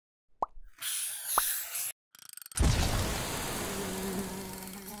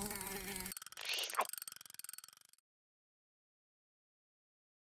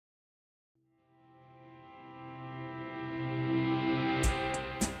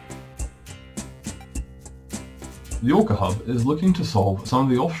The ORCA Hub is looking to solve some of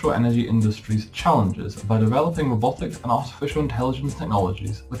the offshore energy industry's challenges by developing robotics and artificial intelligence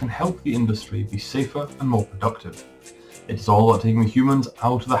technologies that can help the industry be safer and more productive. It's all about taking humans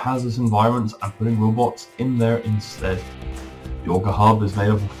out of the hazardous environments and putting robots in there instead. The ORCA Hub is made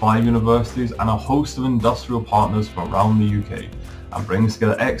up of 5 universities and a host of industrial partners from around the UK, and brings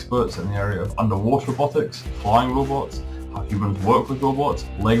together experts in the area of underwater robotics, flying robots, how humans work with robots,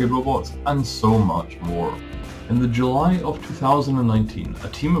 legged robots, and so much more. In the July of 2019, a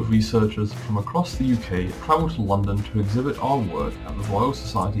team of researchers from across the UK travelled to London to exhibit our work at the Royal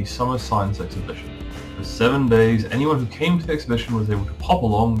Society Summer Science Exhibition. For 7 days, anyone who came to the exhibition was able to pop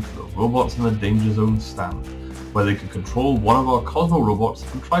along to the Robots in the Danger Zone stand, where they could control one of our Cosmo robots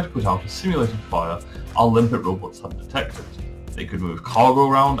and try to put out a simulated fire our limpet robots had detected. They could move cargo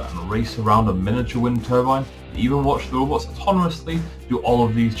around and race around a miniature wind turbine, and even watch the robots autonomously do all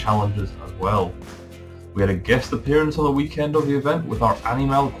of these challenges as well. We had a guest appearance on the weekend of the event with our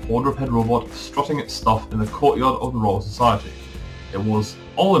animal quadruped robot strutting its stuff in the courtyard of the Royal Society. It was,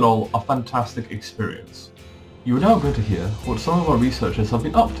 all in all, a fantastic experience. You are now going to hear what some of our researchers have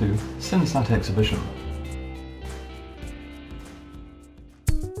been up to since that exhibition.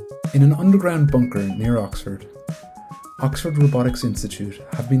 In an underground bunker near Oxford Robotics Institute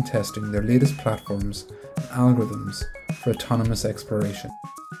have been testing their latest platforms and algorithms for autonomous exploration.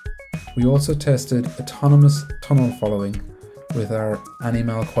 We also tested autonomous tunnel following with our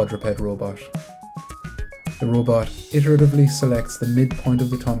animal quadruped robot. The robot iteratively selects the midpoint of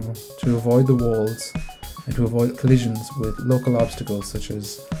the tunnel to avoid the walls and to avoid collisions with local obstacles such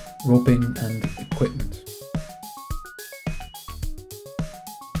as roping and equipment.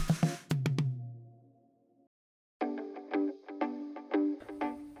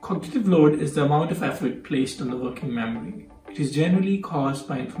 Cognitive load is the amount of effort placed on the working memory. It is generally caused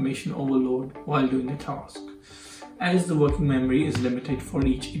by information overload while doing a task, as the working memory is limited for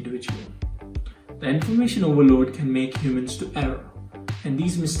each individual. The information overload can make humans to error, and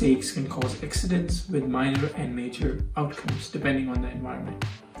these mistakes can cause accidents with minor and major outcomes depending on the environment.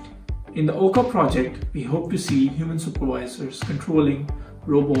 In the ORCA project, we hope to see human supervisors controlling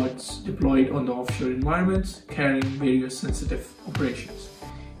robots deployed on the offshore environments carrying various sensitive operations.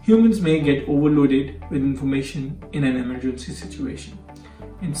 Humans may get overloaded with information in an emergency situation.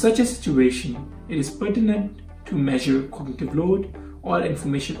 In such a situation, it is pertinent to measure cognitive load or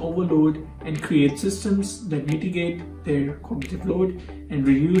information overload and create systems that mitigate their cognitive load and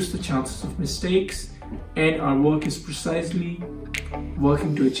reduce the chances of mistakes, and our work is precisely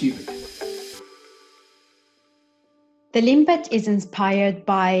working to achieve it. The limpet is inspired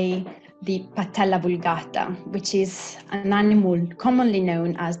by the patella vulgata, which is an animal commonly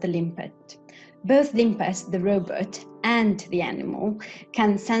known as the limpet. Both limpets, the robot, and the animal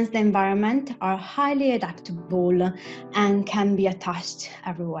can sense the environment, are highly adaptable, and can be attached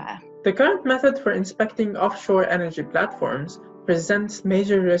everywhere. The current method for inspecting offshore energy platforms presents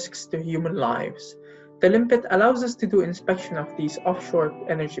major risks to human lives. The limpet allows us to do inspection of these offshore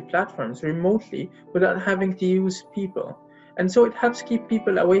energy platforms remotely without having to use people, and so it helps keep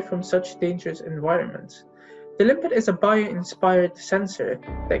people away from such dangerous environments. The limpet is a bio-inspired sensor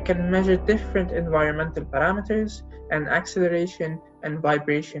that can measure different environmental parameters and acceleration and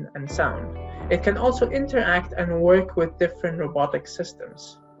vibration and sound. It can also interact and work with different robotic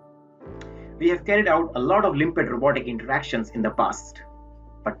systems. We have carried out a lot of limpet robotic interactions in the past,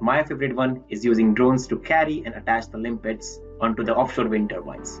 but my favorite one is using drones to carry and attach the limpets onto the offshore wind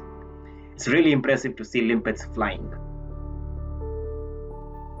turbines. It's really impressive to see limpets flying.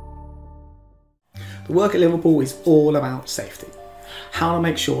 The work at Liverpool is all about safety. How to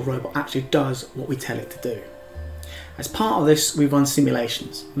make sure a robot actually does what we tell it to do. As part of this, we run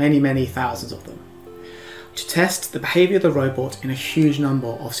simulations, many thousands of them, to test the behaviour of the robot in a huge number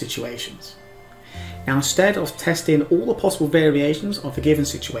of situations. Now, instead of testing all the possible variations of a given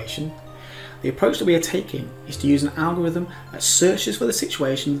situation, the approach that we are taking is to use an algorithm that searches for the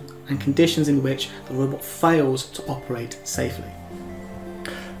situations and conditions in which the robot fails to operate safely.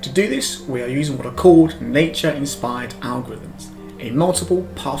 To do this, we are using what are called nature-inspired algorithms, a multiple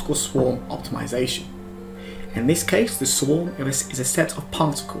particle swarm optimization. In this case, the swarm is a set of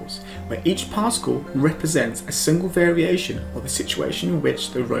particles, where each particle represents a single variation of the situation in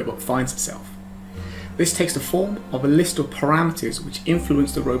which the robot finds itself. This takes the form of a list of parameters which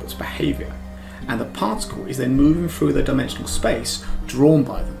influence the robot's behaviour, and the particle is then moving through the dimensional space drawn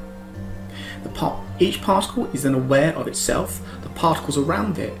by them. Each particle is then aware of itself, the particles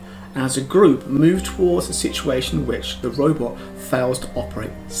around it, and as a group move towards a situation in which the robot fails to operate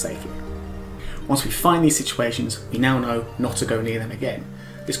safely. Once we find these situations, we now know not to go near them again.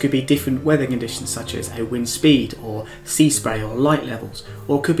 This could be different weather conditions such as a wind speed or sea spray or light levels,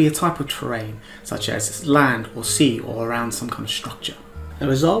 or it could be a type of terrain such as land or sea or around some kind of structure. The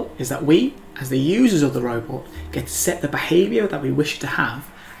result is that we, as the users of the robot, get to set the behaviour that we wish it to have,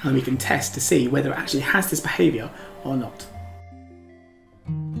 and we can test to see whether it actually has this behaviour or not.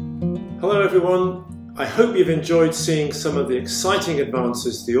 Hello everyone, I hope you've enjoyed seeing some of the exciting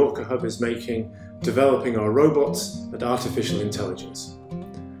advances the ORCA Hub is making developing our robots and artificial intelligence.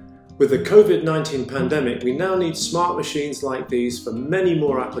 With the COVID-19 pandemic, we now need smart machines like these for many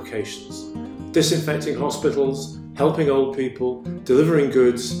more applications. Disinfecting hospitals, helping old people, delivering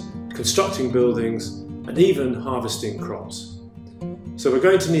goods, constructing buildings, and even harvesting crops. So we're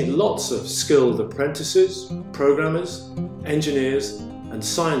going to need lots of skilled apprentices, programmers, engineers, and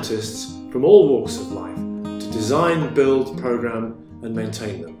scientists from all walks of life to design, build, program, and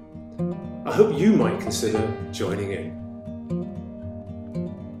maintain them. I hope you might consider joining in.